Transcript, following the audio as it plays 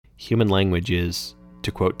Human language is,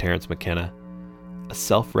 to quote Terence McKenna, a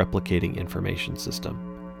self-replicating information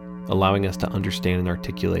system, allowing us to understand and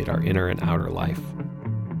articulate our inner and outer life.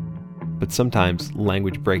 But sometimes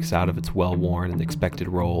language breaks out of its well-worn and expected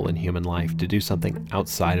role in human life to do something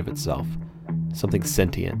outside of itself, something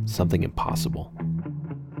sentient, something impossible.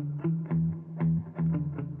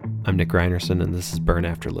 I'm Nick Reinerson, and this is Burn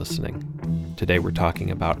After Listening. Today we're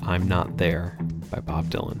talking about I'm Not There by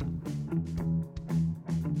Bob Dylan.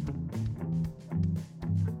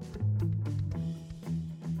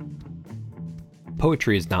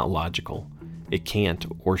 Poetry is not logical. It can't,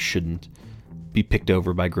 or shouldn't, be picked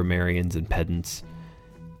over by grammarians and pedants.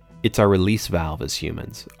 It's our release valve as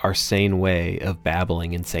humans, our sane way of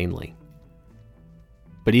babbling insanely.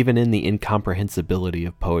 But even in the incomprehensibility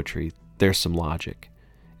of poetry, there's some logic.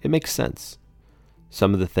 It makes sense.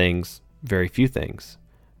 Some of the things, very few things,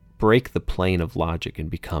 break the plane of logic and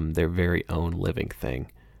become their very own living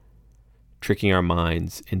thing, tricking our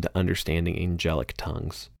minds into understanding angelic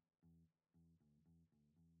tongues.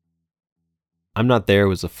 I'm Not There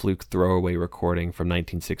was a fluke throwaway recording from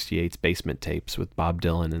 1968's Basement Tapes with Bob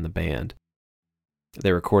Dylan and the band.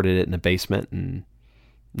 They recorded it in a basement and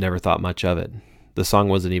never thought much of it. The song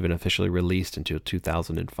wasn't even officially released until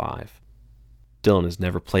 2005. Dylan has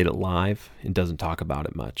never played it live and doesn't talk about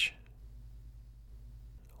it much.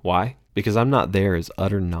 Why? Because I'm Not There is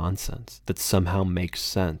utter nonsense that somehow makes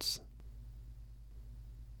sense.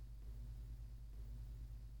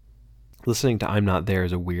 Listening to I'm Not There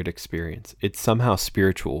is a weird experience. It's somehow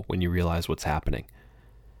spiritual when you realize what's happening.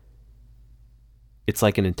 It's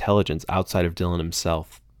like an intelligence outside of Dylan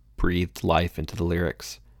himself breathed life into the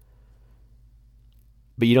lyrics.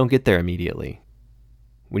 But you don't get there immediately.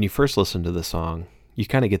 When you first listen to the song, you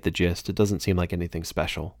kind of get the gist. It doesn't seem like anything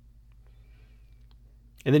special.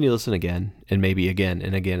 And then you listen again, and maybe again,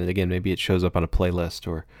 and again, and again. Maybe it shows up on a playlist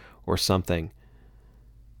or something.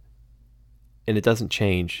 And it doesn't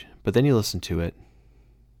change. But then you listen to it,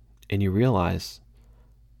 and you realize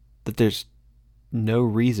that there's no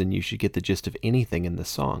reason you should get the gist of anything in this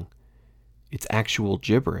song. It's actual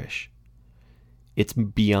gibberish. It's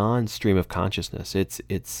beyond stream of consciousness.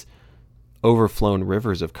 It's overflown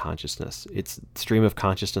rivers of consciousness. It's stream of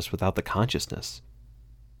consciousness without the consciousness.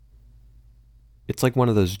 It's like one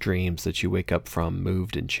of those dreams that you wake up from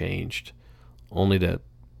moved and changed, only to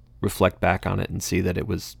reflect back on it and see that it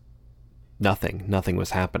was nothing was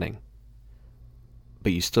happening.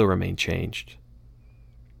 But you still remain changed.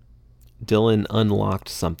 Dylan unlocked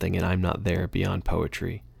something in I'm Not There beyond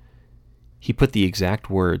poetry. He put the exact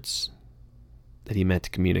words that he meant to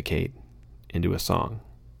communicate into a song.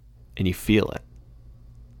 And you feel it.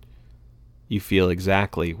 You feel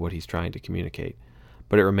exactly what he's trying to communicate.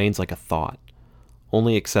 But it remains like a thought,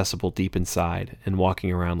 only accessible deep inside and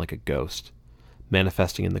walking around like a ghost,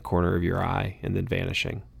 manifesting in the corner of your eye and then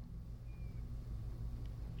vanishing.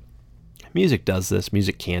 Music does this,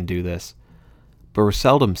 music can do this, but we're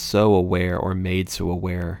seldom so aware or made so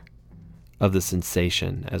aware of the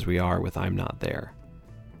sensation as we are with I'm Not There.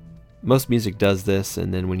 Most music does this,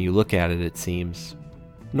 and then when you look at it, it seems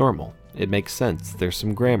normal. It makes sense. There's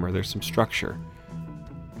some grammar, there's some structure.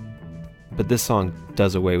 But this song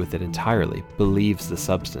does away with it entirely, believes the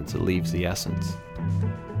substance, it leaves the essence.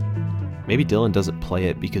 Maybe Dylan doesn't play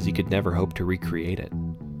it because he could never hope to recreate it,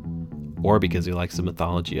 or because he likes the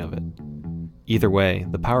mythology of it. Either way,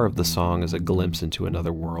 the power of the song is a glimpse into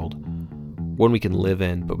another world, one we can live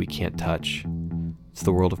in but we can't touch. It's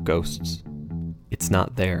the world of ghosts. It's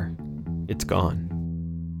not there. It's gone.